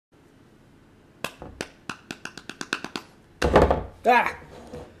Ah!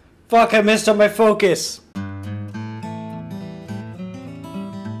 Fuck, I messed up my focus.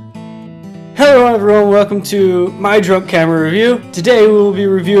 Hello everyone, welcome to my drunk camera review. Today we will be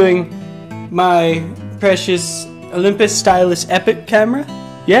reviewing my precious Olympus Stylus Epic camera.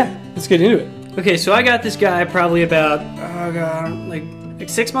 Yeah, let's get into it. Okay, so I got this guy probably about, oh god, like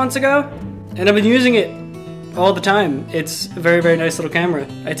 6 months ago. And I've been using it all the time. It's a very, very nice little camera.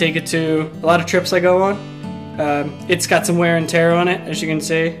 I take it to a lot of trips I go on. It's got some wear and tear on it, as you can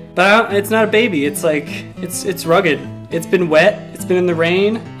see. But it's not a baby. It's like, it's rugged. It's been wet. It's been in the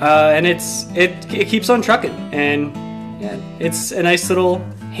rain, and it keeps on trucking. And yeah, it's a nice little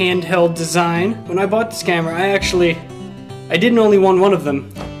handheld design. When I bought this camera, I didn't only want one of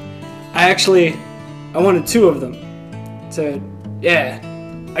them. I wanted two of them. So yeah,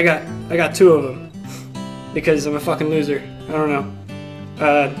 I got two of them because I'm a fucking loser. I don't know.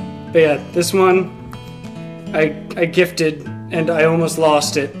 But yeah, this one I gifted and I almost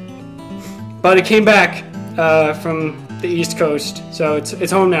lost it, but it came back from the East Coast, so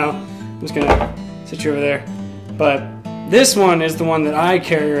it's home now. I'm just gonna sit you over there. But this one is the one that I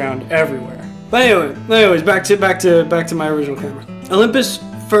carry around everywhere. But anyways, back to my original camera. Olympus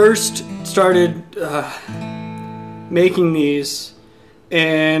first started making these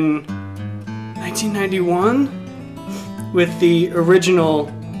in 1991 with the original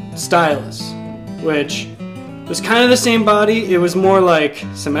Stylus, which was kind of the same body. It was more like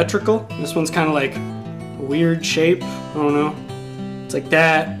symmetrical. This one's kind of like a weird shape. I don't know. It's like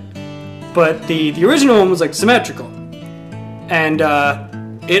that. But the original one was like symmetrical, and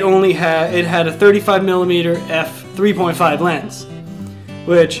it had a 35mm f3.5 lens,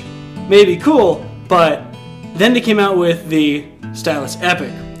 which may be cool. But then they came out with the Stylus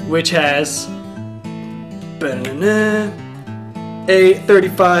Epic, which has a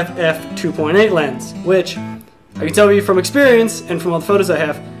 35 f2.8 lens, which I can tell you from experience and from all the photos I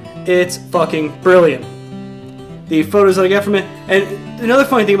have, it's fucking brilliant. The photos that I get from it, and another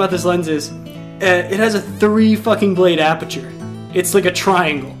funny thing about this lens is, it has a 3 fucking blade aperture. It's like a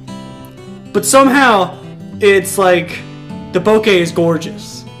triangle. But somehow, it's like, the bokeh is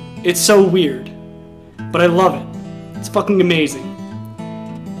gorgeous. It's so weird. But I love it. It's fucking amazing.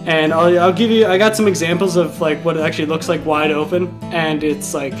 And I'll give you, I got some examples of like what it actually looks like wide open, and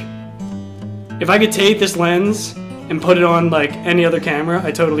it's like, if I could take this lens and put it on like any other camera,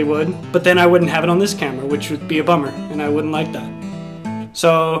 I totally would. But then I wouldn't have it on this camera, which would be a bummer, and I wouldn't like that.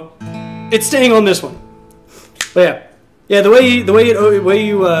 So it's staying on this one. But yeah, the way you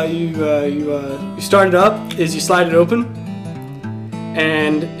start it up is you slide it open,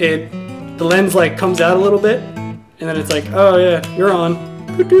 and the lens like comes out a little bit, and then it's like, oh yeah, you're on.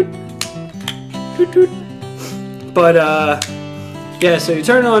 Toot toot. Toot toot. But yeah, so you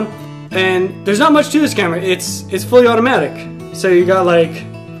turn it on. And there's not much to this camera. It's fully automatic. So you got like,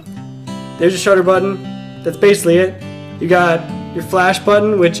 there's your shutter button. That's basically it. You got your flash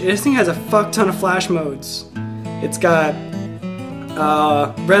button, which this thing has a fuck ton of flash modes. It's got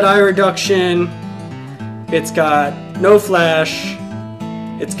red eye reduction. It's got no flash.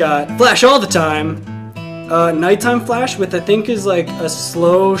 It's got flash all the time. Nighttime flash, with I think is like a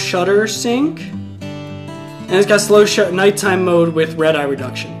slow shutter sync. And it's got slow nighttime mode with red eye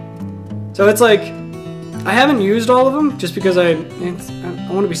reduction. So it's like, I haven't used all of them just because I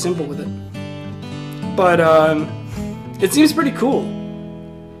want to be simple with it. But it seems pretty cool.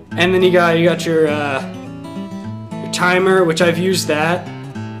 And then you got your timer, which I've used that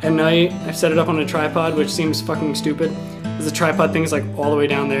at night. I've set it up on a tripod, which seems fucking stupid, because the tripod thing's like all the way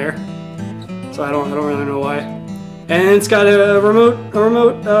down there. So I don't really know why. And it's got a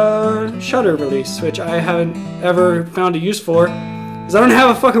remote shutter release, which I haven't ever found a use for, because I don't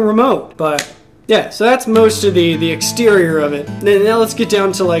have a fucking remote. But yeah, so that's most of the exterior of it. Now let's get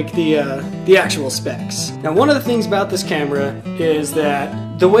down to like the actual specs. Now, one of the things about this camera is that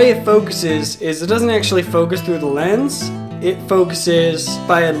the way it focuses is it doesn't actually focus through the lens. It focuses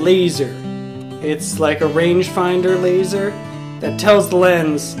by a laser. It's like a rangefinder laser that tells the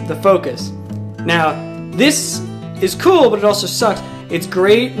lens the focus. Now, this is cool, but it also sucks. It's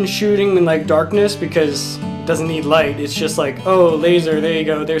great in shooting in like darkness because it doesn't need light. It's just like, oh, laser, there you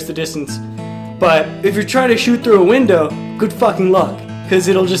go, there's the distance. But if you're trying to shoot through a window, good fucking luck, because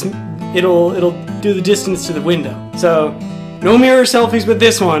it'll do the distance to the window. So no mirror selfies with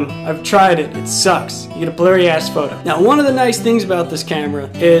this one. I've tried it. It sucks. You get a blurry ass photo. Now, one of the nice things about this camera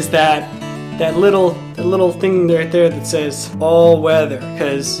is that little thing right there that says all weather,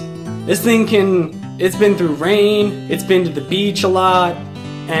 because this thing it's been through rain, it's been to the beach a lot,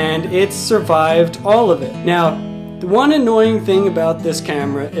 and it's survived all of it. Now, the one annoying thing about this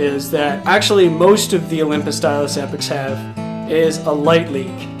camera is that actually most of the Olympus Stylus Epics have is a light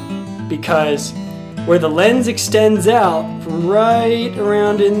leak, because where the lens extends out from right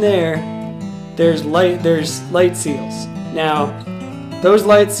around in there, there's light seals. Now, those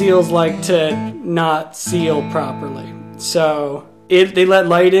light seals like to not seal properly, so they let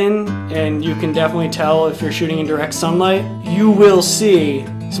light in, and you can definitely tell if you're shooting in direct sunlight. You will see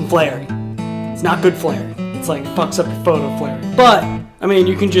some flaring. It's not good flaring. It's like fucks up your photo flaring. But I mean,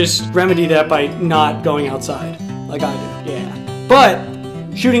 you can just remedy that by not going outside, like I do. Yeah. But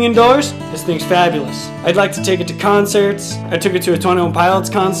shooting indoors, this thing's fabulous. I'd like to take it to concerts. I took it to a 21 Pilots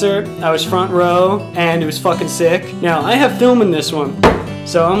concert. I was front row, and it was fucking sick. Now, I have film in this one,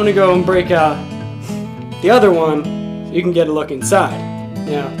 so I'm gonna go and break out the other one so you can get a look inside.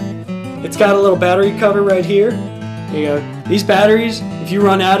 Now, it's got a little battery cover right here. There you go. These batteries, if you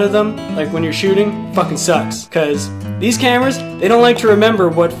run out of them, like when you're shooting, fucking sucks. Because these cameras, they don't like to remember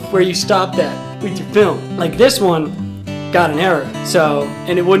where you stopped at with your film. Like this one got an error,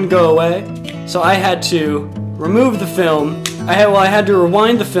 and it wouldn't go away. So I had to remove the film. I had to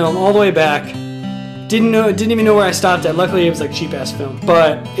rewind the film all the way back. Didn't even know where I stopped at. Luckily, it was like cheap ass film.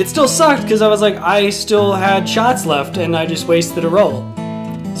 But it still sucked because I was like, I still had shots left and I just wasted a roll.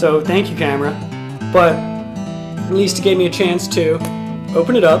 So thank you, camera. But at least it gave me a chance to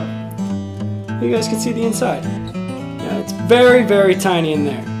open it up. You guys can see the inside. Now it's very, very tiny in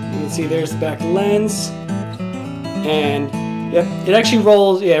there. You can see there's the back lens. And yep, it actually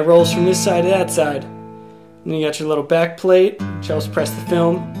rolls. Yeah, it rolls from this side to that side. And then you got your little back plate, which helps press the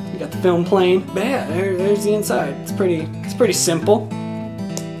film. You got the film plane. But yeah, there's the inside. It's pretty simple.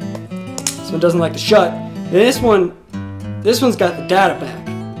 This one doesn't like to shut. This one's got the data back,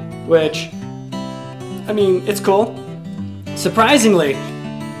 which, I mean, it's cool. Surprisingly,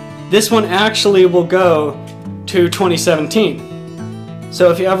 this one actually will go to 2017. So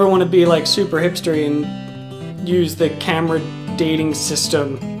if you ever want to be like super hipstery and use the camera dating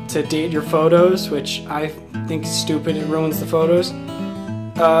system to date your photos, which I think is stupid, it ruins the photos,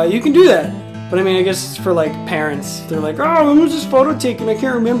 you can do that. But I mean, I guess it's for like parents. They're like, oh, when was this photo taken? I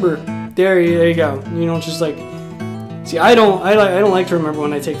can't remember. There you go. You don't just like, see, I don't like to remember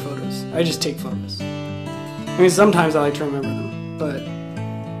when I take photos. I just take photos. I mean, sometimes I like to remember them, but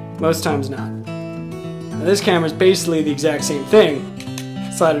most times not. Now, this camera is basically the exact same thing.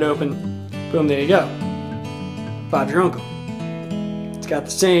 Slide it open, boom, there you go. Bob's your uncle. It's got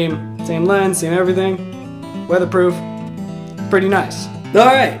the same lens, same everything, weatherproof, pretty nice. All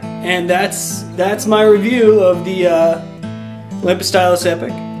right, and that's my review of the Olympus Stylus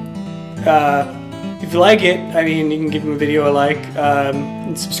Epic. If you like it, I mean, you can give the video a like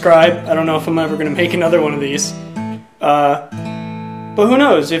and subscribe. I don't know if I'm ever gonna make another one of these, but who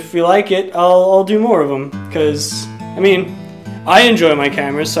knows? If you like it, I'll do more of them. Because I mean, I enjoy my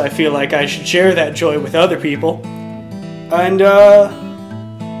cameras, so I feel like I should share that joy with other people. And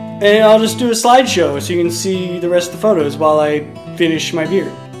I'll just do a slideshow so you can see the rest of the photos while I finish my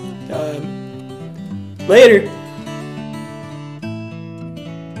beer. Later.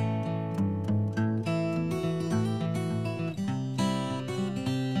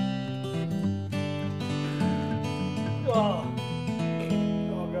 Oh.